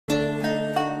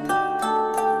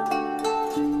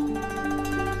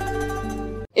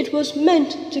was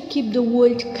meant to keep the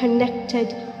world connected.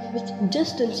 With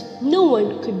distance, no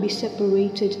one could be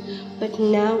separated. But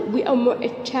now we are more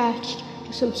attached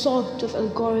to some sort of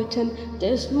algorithm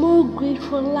that is more great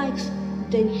for likes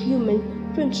than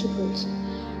human principles.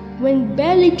 When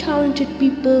barely talented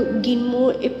people gain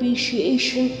more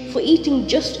appreciation for eating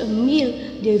just a meal,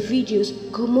 their videos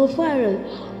go more viral,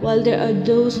 while there are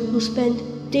those who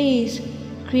spend days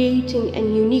creating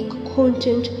an unique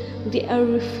content. They are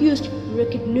refused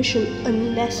recognition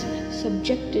unless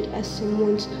subjected as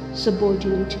someone's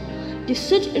subordinate. They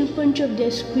sit in front of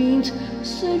their screens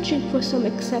searching for some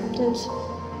acceptance,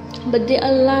 but they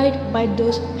are lied by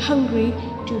those hungry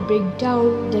to break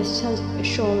down their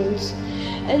self-assurance.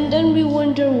 And then we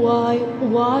wonder why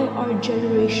our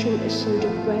generation is so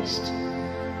depressed.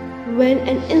 When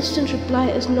an instant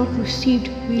reply is not received,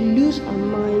 we lose our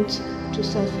minds to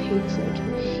self-hatred.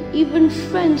 Even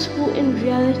friends who in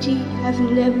reality have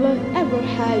never ever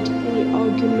had any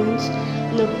arguments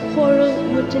in a quarrel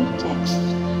written text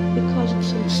because of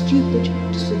some stupid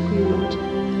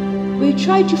disagreement. We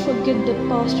try to forget the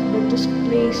past, but this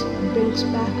place brings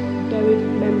back buried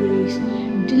memories.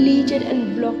 Deleted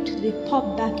and blocked, they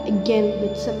pop back again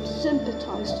with some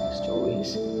sympathized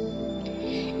stories.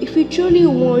 If you truly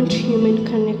want human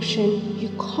connection, you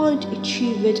can't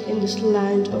achieve it in this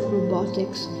land of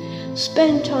robotics.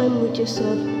 Spend time with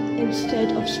yourself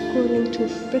instead of scrolling through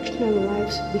frictional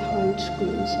lives behind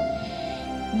screens.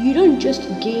 You don't just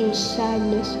gain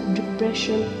sadness,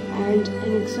 depression, and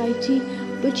anxiety,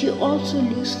 but you also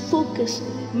lose focus,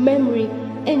 memory,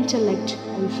 intellect,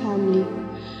 and family.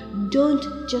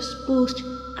 Don't just post,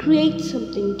 create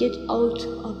something, get out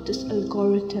of this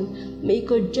algorithm,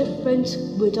 make a difference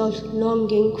without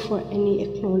longing for any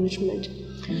acknowledgement.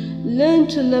 Learn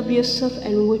to love yourself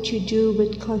and what you do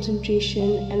with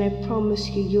concentration, and I promise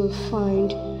you, you'll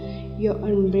find your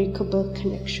unbreakable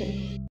connection.